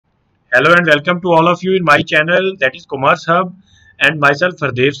Hello and welcome to all of you in my channel, that is Commerce Hub, and myself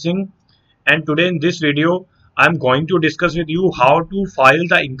Hardev Singh. And today in this video I am going to discuss with you how to file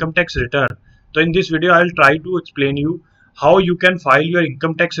the income tax return. So in this video I will try to explain you how you can file your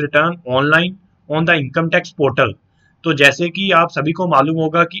income tax return online on the income tax portal. तो जैसे कि आप सभी को मालूम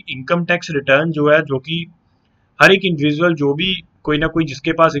होगा कि income tax return जो है, जो कि हर एक इंडिविजुअल जो भी कोई ना कोई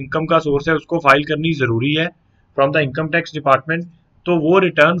जिसके पास इनकम का सोर्स है उसको फाइल करनी ज़रूरी है from the income tax department. तो वो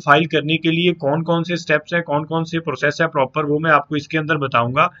रिटर्न फाइल करने के लिए कौन कौन से स्टेप्स है, कौन कौन से प्रोसेस है प्रॉपर, वो मैं आपको इसके अंदर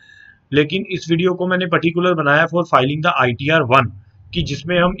बताऊंगा। लेकिन इस वीडियो को मैंने पर्टिकुलर बनाया फॉर फाइलिंग द ITR-1 कि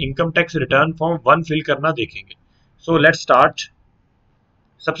जिसमें हम income tax return form 1 fill करना देखेंगे। So let's start.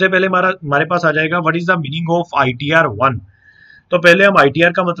 सबसे पहले हमारे पास आ जाएगा what is the meaning of ITR-1। तो पहले हम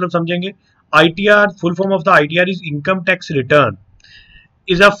ITR का मतलब समझेंगे। ITR, full form of the ITR is income tax return,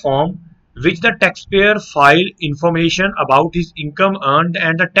 is a form which the taxpayer file information about his income earned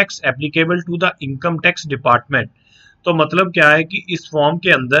and the tax applicable to the income tax department। तो मतलब क्या है कि इस form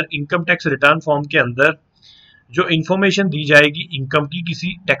के अंदर, income tax return form के अंदर जो इंफॉर्मेशन दी जाएगी इनकम की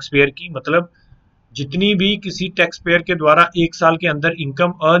किसी टैक्सपेयर की, मतलब जितनी भी किसी टैक्स पेयर के द्वारा एक साल के अंदर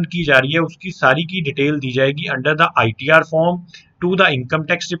इनकम अर्न की जा रही है उसकी सारी की डिटेल दी जाएगी under the ITR form to the income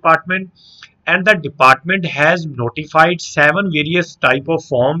tax department. And the department has notified 7 various type of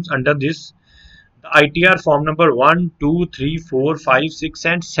forms under this. The ITR form number 1, 2, 3, 4, 5, 6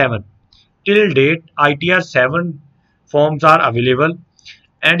 and 7 till date ITR-7 forms are available.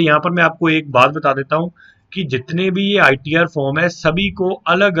 And यहाँ पर मैं आपको एक बात बता देता हूँ कि जितने भी ये ITR फॉर्म है सभी को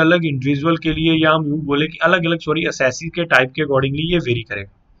अलग अलग इंडिविजुअल के लिए, या हम यूँ बोले कि अलग अलग असेसी के टाइप के अकॉर्डिंगली ये वेरी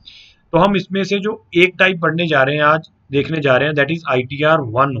करेगा। तो हम इसमें से जो एक टाइप पढ़ने जा रहे हैं, आज देखने जा रहे हैं, that is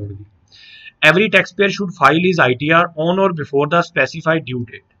ITR-1 only. Every taxpayer should file is ITR on और before the specified due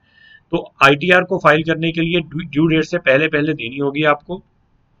date. तो ITR को फाइल करने के लिए ड्यू डेट से पहले पहले देनी होगी आपको।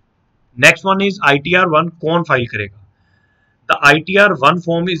 नेक्स्ट वन इज ITR-1 कौन फाइल करेगा। The ITR-1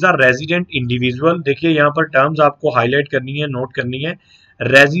 form is a resident individual. देखिए यहाँ पर टर्म्स आपको हाईलाइट करनी है, नोट करनी है।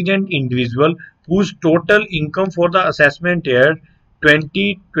 Resident individual whose total income for the assessment year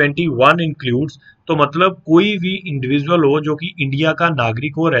 2021 includes. तो मतलब कोई भी इंडिविजुअल हो जो कि इंडिया का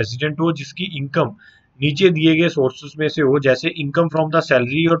नागरिक हो, रेजिडेंट हो, जिसकी इनकम नीचे दिए गए सोर्सेस में से हो, जैसे इनकम फ्रॉम द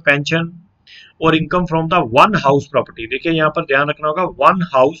सैलरी और पेंशन, और income from the one house property. देखिए यहाँ पर ध्यान रखना होगा, वन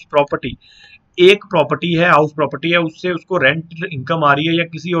हाउस प्रॉपर्टी, एक प्रॉपर्टी है, हाउस प्रॉपर्टी है, उससे उसको रेंट इनकम आ रही है या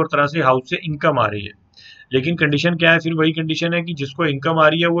किसी और तरह से हाउस से इनकम आ रही है। लेकिन कंडीशन क्या है, फिर वही कंडीशन है कि जिसको इनकम आ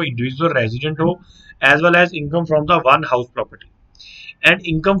रही है वो इंडिविजुअल रेजिडेंट हो, as well as income from the one house property. And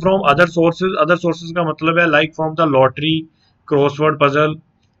income from other sources. Other sources का मतलब है like from the lottery, crossword puzzle,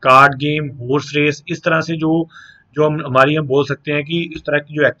 card game, horse race, इस तरह से जो जो हम बोल सकते हैं कि इस तरह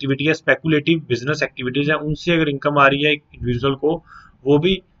की जो एक्टिविटी है, स्पेकुलेटिव बिजनेस एक्टिविटीज है, उनसे अगर इनकम आ रही है एक इंडिविजुअल को, वो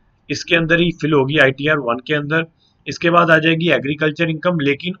भी इसके अंदर ही फिल होगी ITR-1 के अंदर। इसके बाद आ जाएगी एग्रीकल्चर इनकम,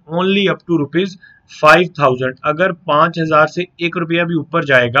 लेकिन ओनली अप टू ₹5,000। अगर 5,000 से 1 रुपया भी ऊपर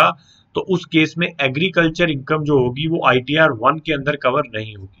जाएगा तो उस केस में एग्रीकल्चर इनकम जो होगी वो ITR-1 के अंदर कवर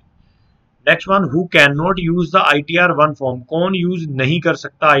नहीं होगी। Next one, who can not use the ITR-1 form. कौन यूज नहीं कर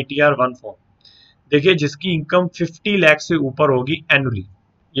सकता ITR-1 फॉर्म। देखिए जिसकी इनकम 50 लाख से ऊपर होगी एनुअली,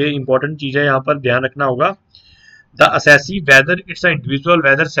 ये इंपॉर्टेंट चीज है, यहाँ पर ध्यान रखना होगा। The assessee, whether it's an individual,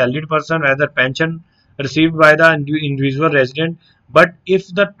 whether salaried person, whether pension received by the individual resident, but if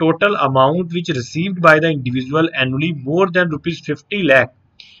the total amount which received by the individual annually more than ₹50 lakh,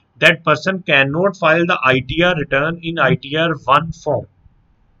 that person cannot file the ITR return in ITR-1 form.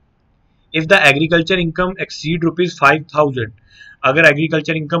 If the agriculture income exceed ₹5,000, अगर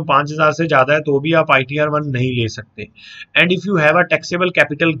agriculture income 5,000 से ज्यादा है तो भी आप ITR-1 नहीं ले सकते। And if you have a taxable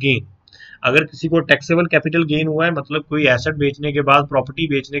capital gain, अगर किसी को टैक्सेबल कैपिटल गेन हुआ है, मतलब कोई एसेट बेचने के बाद, प्रॉपर्टी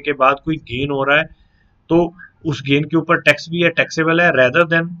बेचने के बाद कोई गेन हो रहा है, तो उस गेन के ऊपर टैक्स भी है, टैक्सेबल है, rather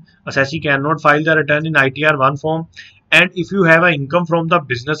than assessee can not file the return in ITR-1 form. And if you have a income from the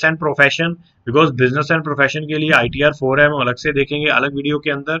business and profession, because business and profession के लिए ITR-4 है, हम अलग से देखेंगे अलग वीडियो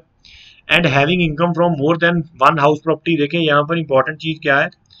के अंदर। And having income from more than one house property. देखें यहाँ पर इंपॉर्टेंट चीज क्या है,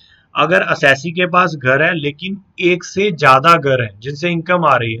 अगर असेसी के पास घर है लेकिन एक से ज्यादा घर है जिनसे इनकम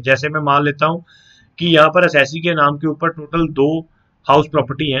आ रही है, जैसे मैं मान लेता हूं कि यहाँ पर असेसी के नाम के ऊपर टोटल 2 हाउस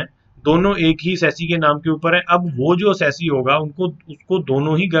प्रॉपर्टी हैं, दोनों एक ही असेसी के नाम के ऊपर है। अब वो जो असेसी होगा उसको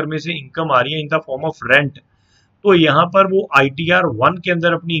दोनों ही घर में से इनकम आ रही है in the form of rent, तो यहाँ पर वो ITR-1 के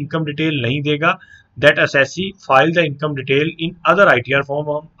अंदर अपनी इनकम डिटेल नहीं देगा। That assessee file the income detail in other ITR form,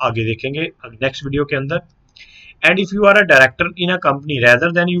 हम आगे देखेंगे नेक्स्ट वीडियो के अंदर। And if you are a director in a company, rather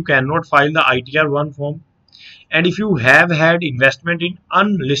than you cannot file the ITR-1 form. And if you have had investment in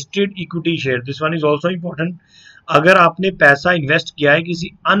unlisted equity share, this one is also important. अगर आपने पैसा invest किया है किसी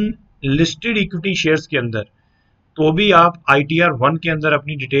listed equity shares के अंदर, तो भी आप ITR-1 के अंदर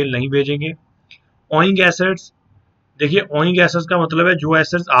अपनी डिटेल नहीं भेजेंगे। ओइंग एसेट्स, देखिए ओइंग एसेट्स का मतलब है जो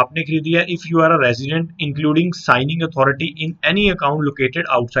एसेट्स आपने खरीदी है if you are a resident including signing authority in any account located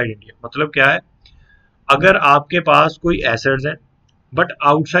outside India. मतलब क्या है, अगर आपके पास कोई एसेट्स हैं बट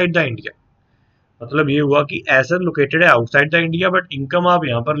आउटसाइड द इंडिया, मतलब ये हुआ कि एसेट लोकेटेड है outside the India but income आप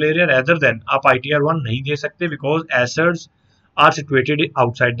यहाँ पर ले रहे हैं, रेदर देन आप ITR-1 नहीं दे सकते because assets are situated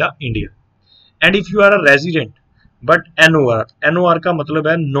outside the India. And if you are a resident but NOR का मतलब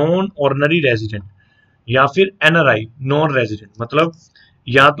है नॉन ऑर्डिनरी रेजिडेंट या फिर NRI नॉन रेजिडेंट, मतलब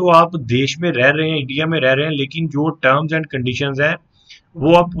या तो आप देश में रह रहे हैं, इंडिया में रह रहे हैं, लेकिन जो टर्म्स एंड कंडीशंस हैं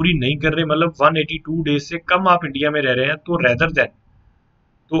वो आप पूरी नहीं कर रहे, मतलब 182 डेज से कम आप इंडिया में रह रहे हैं, तो रेदर देन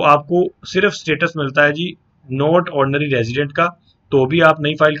तो आपको सिर्फ स्टेटस मिलता है जी नॉट ऑर्डिनरी रेजिडेंट का, तो भी आप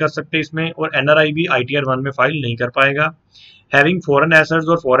नहीं फाइल कर सकते इसमें, और NRI भी ITR-1 में फाइल नहीं कर पाएगा। Having foreign assets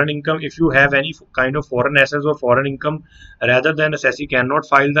or foreign income, if you have any kind of foreign assets or foreign income rather than assessee cannot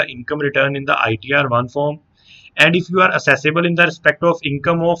file the income return in the ITR-1 form. And if you are assessable in the respect of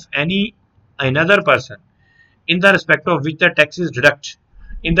income of any another person in the respect of which the tax is deduct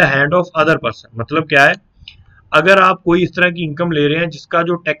in the hand of other person, मतलब क्या है, अगर आप कोई इस तरह की income ले रहे हैं जिसका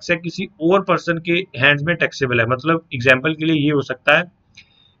जो टैक्स है किसी और पर्सन के हैंड्स में टैक्सेबल है, मतलब एग्जांपल के लिए ये हो सकता है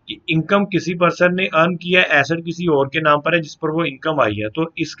कि इनकम किसी पर्सन ने अर्न किया है, एसेट किसी और के नाम पर है जिस पर वो इनकम आई है,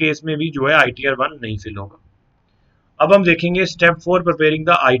 तो इस केस में भी जो है ITR-1 नहीं फिल होगा। अब हम देखेंगे step 4 preparing the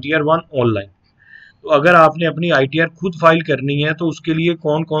ITR-1 online. तो अगर आपने अपनी ITR खुद फाइल करनी है तो उसके लिए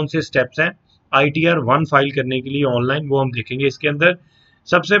कौन कौन से स्टेप्स हैं ITR-1 फाइल करने के लिए ऑनलाइन, वो हम देखेंगे इसके अंदर।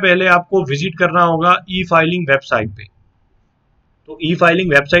 सबसे पहले आपको विजिट करना होगा ई फाइलिंग वेबसाइट पे। तो ई फाइलिंग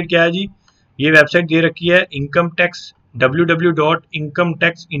वेबसाइट क्या है जी, ये वेबसाइट दे रखी है इनकम टैक्स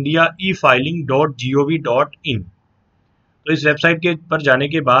www.incometaxindiaefiling.gov.in। तो इस वेबसाइट के पर जाने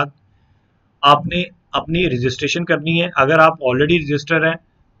के बाद आपने अपनी रजिस्ट्रेशन करनी है। अगर आप ऑलरेडी रजिस्टर हैं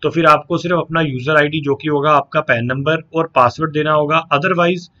तो फिर आपको सिर्फ अपना यूजर आईडी जो कि होगा आपका पैन नंबर और पासवर्ड देना होगा,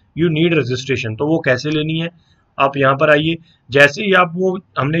 अदरवाइज यू नीड रजिस्ट्रेशन। तो वो कैसे लेनी है, आप यहाँ पर आइए, जैसे ही आप वो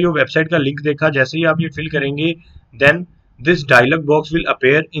हमने जो वेबसाइट का लिंक देखा, जैसे ही आप ये फिल करेंगे then this dialogue box will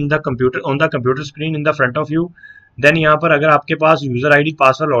appear in the computer on the computer screen in the front of you. Then यहाँ पर अगर आपके पास user ID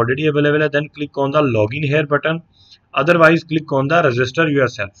password already available है then click on the login here button, otherwise click on the register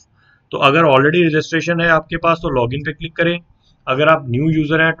yourself. तो अगर already registration है आपके पास तो लॉगिन पे क्लिक करें, अगर आप न्यू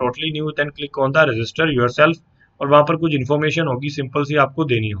यूजर हैं totally new then click on the register yourself, और वहां पर कुछ इन्फॉर्मेशन होगी सिंपल सी आपको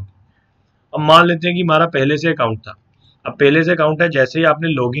देनी होगी। अब मान लेते हैं कि हमारा पहले से अकाउंट था, अब पहले से अकाउंट है, जैसे ही आपने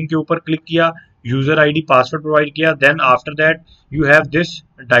लॉगिन के ऊपर क्लिक किया, यूजर आईडी पासवर्ड प्रोवाइड किया, then after that you have this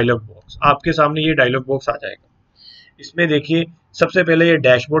dialogue box, आपके सामने ये डायलॉग बॉक्स आ जाएगा। इसमें देखिए सबसे पहले ये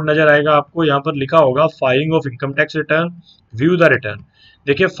डैशबोर्ड नजर आएगा आपको, यहाँ पर लिखा होगा filing of income tax return, view the return.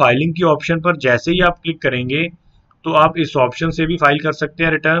 देखिए फाइलिंग की ऑप्शन पर जैसे ही आप क्लिक करेंगे तो आप इस ऑप्शन से भी फाइल कर सकते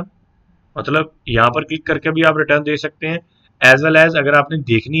हैं रिटर्न, मतलब यहाँ पर क्लिक करके भी आप रिटर्न दे सकते हैं, एज वेल एज अगर आपने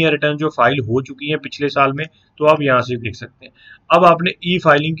देखनी है रिटर्न जो फाइल हो चुकी है पिछले साल में तो आप यहाँ से देख सकते हैं। अब आपने ई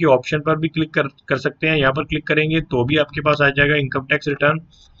फाइलिंग की ऑप्शन पर भी क्लिक कर सकते हैं, यहाँ पर क्लिक करेंगे तो भी आपके पास आ जाएगा इनकम टैक्स रिटर्न।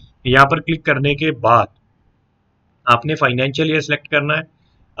 यहाँ पर क्लिक करने के बाद आपने फाइनेंशियल ईयर सेलेक्ट करना है,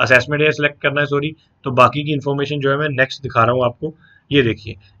 असेसमेंट ईयर सेलेक्ट करना है, सॉरी, तो बाकी की इन्फॉर्मेशन जो है मैं नेक्स्ट दिखा रहा हूँ आपको। ये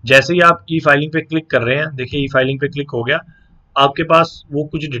देखिए जैसे ही आप ई फाइलिंग पे क्लिक कर रहे हैं, देखिए ई फाइलिंग पे क्लिक हो गया, आपके पास वो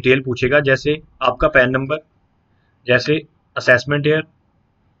कुछ डिटेल पूछेगा, जैसे आपका पैन नंबर, जैसे असेसमेंट ईयर,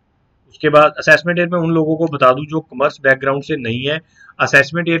 उसके बाद असेसमेंट ईयर में उन लोगों को बता दूं जो कॉमर्स बैकग्राउंड से नहीं है,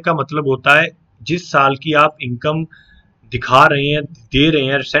 असेसमेंट ईयर का मतलब होता है जिस साल की आप इनकम दिखा रहे हैं, दे रहे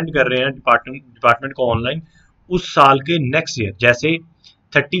हैं, सेंड कर रहे हैं डिपार्टमेंट को ऑनलाइन, उस साल के नेक्स्ट ईयर, जैसे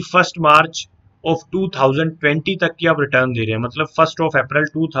 31 मार्च ऑफ 2020 तक की आप रिटर्न दे रहे हैं, मतलब 1 अप्रैल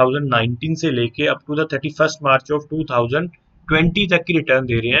 2019 से लेके up to the 31 March of 2020 तक की रिटर्न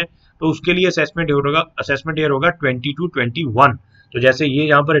दे रहे हैं, तो उसके लिए असेसमेंट ईयर होगा 20 to 21। तो जैसे ये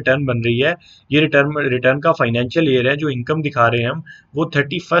यहाँ पर रिटर्न बन रही है, ये रिटर्न का फाइनेंशियल ईयर है, जो इनकम दिखा रहे हैं हम वो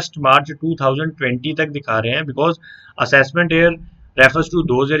 31 मार्च 2020 तक दिखा रहे हैं, because assessment year refers to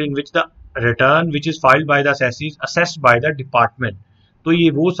those year in which the return which is filed by the assessees assessed by the department. तो ये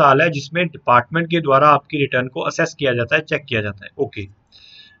वो साल है जिसमें डिपार्टमेंट के द्वारा आपकी रिटर्न को असेस किया जाता है, चेक किया जाता है। ओके,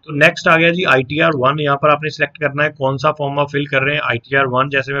 तो नेक्स्ट आ गया जी ITR-1। यहाँ पर आपने सिलेक्ट करना है कौन सा फॉर्म आप फिल कर रहे हैं, ITR-1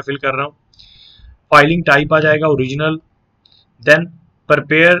 जैसे मैं फिल कर रहा हूँ, फाइलिंग टाइप आ जाएगा original, then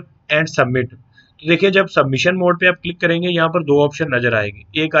prepare and submit. तो देखिए जब सबमिशन मोड पे आप क्लिक करेंगे यहाँ पर दो ऑप्शन नजर आएगी,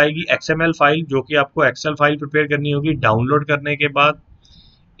 एक आएगी XML फाइल जो कि आपको एक्सेल फाइल प्रिपेयर करनी होगी डाउनलोड करने के बाद,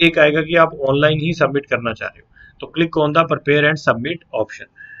 एक आएगा कि आप ऑनलाइन ही सबमिट करना चाह रहे हो, तो click on the prepare and submit option.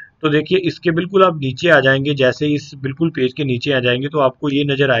 तो देखिए इसके बिल्कुल आप नीचे आ जाएंगे, जैसे इस बिल्कुल पेज के नीचे आ जाएंगे तो आपको ये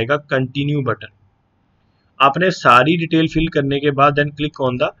नजर आएगा कंटिन्यू बटन। आपने सारी डिटेल फिल करने के बाद then click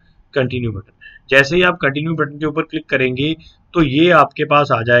on the continue button. जैसे ही आप कंटिन्यू बटन के ऊपर क्लिक करेंगे तो ये आपके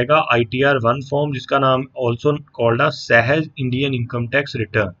पास आ जाएगा ITR-1 फॉर्म, जिसका नाम ऑल्सो कॉल्ड सहज इंडियन इनकम टैक्स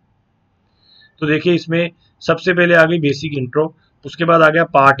रिटर्न। तो देखिए इसमें सबसे पहले आ गई बेसिक इंट्रो, उसके बाद आ गया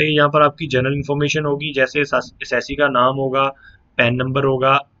पार्ट ए। यहाँ पर आपकी जनरल इन्फॉर्मेशन होगी, जैसे एसएससी का नाम होगा, पैन नंबर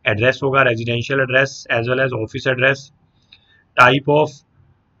होगा, एड्रेस होगा, residential address as well as office address, type of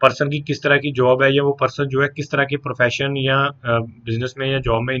person की किस तरह की जॉब है, या वो पर्सन जो है किस तरह के प्रोफेशन या बिजनेस में या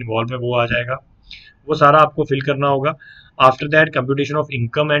जॉब में इन्वॉल्व है, वो आ जाएगा। वो सारा आपको फिल करना होगा। After that computation of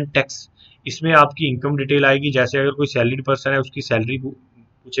income and tax, इसमें आपकी इनकम डिटेल आएगी, जैसे अगर कोई सैलरीड पर्सन है उसकी सैलरी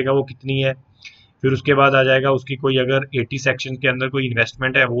पूछेगा वो कितनी है। फिर उसके बाद आ जाएगा उसकी कोई अगर 80 सेक्शन के अंदर कोई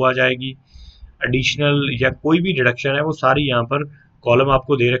इन्वेस्टमेंट है वो आ जाएगी। एडिशनल या कोई भी डिडक्शन है वो सारी यहाँ पर कॉलम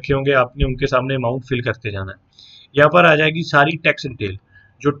आपको दे रखे होंगे, आपने उनके सामने अमाउंट फिल करते जाना है। यहाँ पर आ जाएगी सारी टैक्स डिटेल,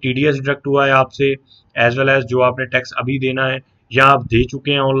 जो टीडीएस डिडक्ट हुआ है आपसे, एज वेल एज जो आपने टैक्स अभी देना है या आप दे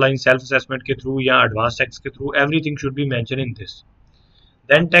चुके हैं ऑनलाइन सेल्फ असेसमेंट के थ्रू या एडवांस टैक्स के through, everything should be mention in this.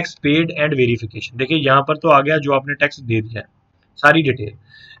 Then tax paid and verification, देखिए यहाँ पर तो आ गया जो आपने टैक्स दे दिया है सारी डिटेल।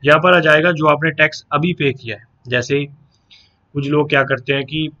 यहाँ पर आ जाएगा जो आपने टैक्स अभी पे किया है, जैसे कुछ लोग क्या करते हैं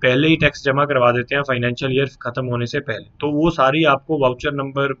कि पहले ही टैक्स जमा करवा देते हैं फाइनेंशियल ईयर खत्म होने से पहले, तो वो सारी आपको वाउचर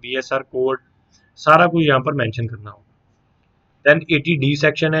नंबर, बीएसआर कोड, सारा कुछ यहाँ पर मेंशन करना होगा। देन 80D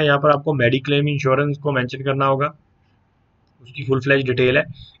सेक्शन है, यहाँ पर आपको मेडिक्लेम इंश्योरेंस को मेंशन करना होगा, उसकी फुल फ्लैश डिटेल है।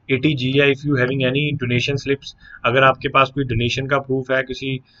 80G है if you having any donation slips, अगर आपके पास कोई डोनेशन का प्रूफ है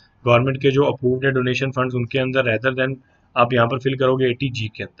किसी गवर्नमेंट के जो अप्रूव्ड है डोनेशन फंड्स उनके अंदर, रेदर देन आप यहाँ पर फिल करोगे 80G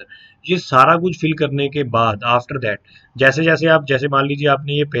के अंदर। ये सारा कुछ फिल करने के बाद आफ्टर दैट जैसे जैसे आप, जैसे मान लीजिए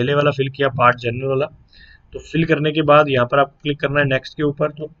आपने ये पहले वाला फिल किया पार्ट जनरल वाला, तो फिल करने के बाद यहाँ पर आपको क्लिक करना है नेक्स्ट के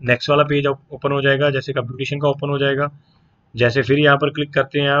ऊपर, तो नेक्स्ट वाला पेज ओपन हो जाएगा, जैसे कंप्यूटेशन का ओपन हो जाएगा। जैसे फिर यहाँ पर क्लिक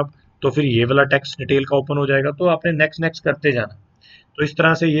करते हैं आप तो फिर ये वाला टैक्स डिटेल का ओपन हो जाएगा, तो आपने नेक्स्ट नेक्स्ट करते जाना। तो इस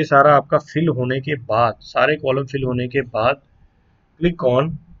तरह से ये सारा आपका फिल होने के बाद, सारे कॉलम फिल होने के बाद click on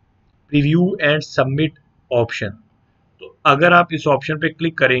preview and submit option. तो अगर आप इस ऑप्शन पे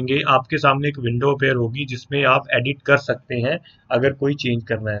क्लिक करेंगे आपके सामने एक विंडो अपेयर होगी जिसमें आप एडिट कर सकते हैं अगर कोई चेंज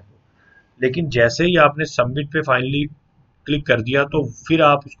करना है तो। लेकिन जैसे ही आपने सबमिट पे फाइनली क्लिक कर दिया तो फिर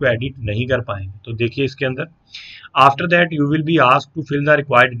आप उसको एडिट नहीं कर पाएंगे। तो देखिए इसके अंदर after that you will be asked to fill the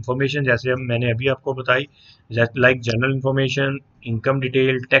required information, जैसे मैंने अभी आपको बताई, like general information, income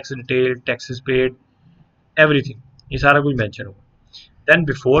detail, taxes paid, everything, ये सारा कुछ मेंशन होगा। Then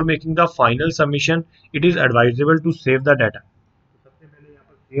before making the final submission it is advisable to save the data. सबसे पहले यहाँ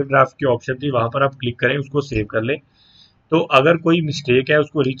पर सेव ड्राफ्ट की ऑप्शन थी, वहां पर आप क्लिक करें, उसको सेव कर लें। तो अगर कोई मिस्टेक है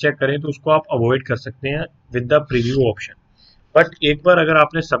उसको रीचेक करें तो उसको आप अवॉइड कर सकते हैं with the preview option. But एक बार अगर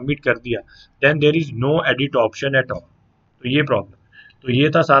आपने सबमिट कर दिया then there is no edit option at all, तो ये प्रॉब्लम। तो ये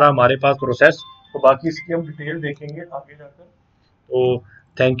था सारा हमारे पास प्रोसेस, तो बाकी इसकी हम डिटेल देखेंगे आगे जाकर। तो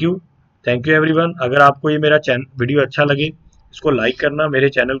थैंक यू एवरीवन। अगर आपको ये मेरा वीडियो अच्छा लगे इसको लाइक करना, मेरे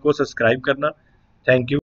चैनल को सब्सक्राइब करना। Thank you.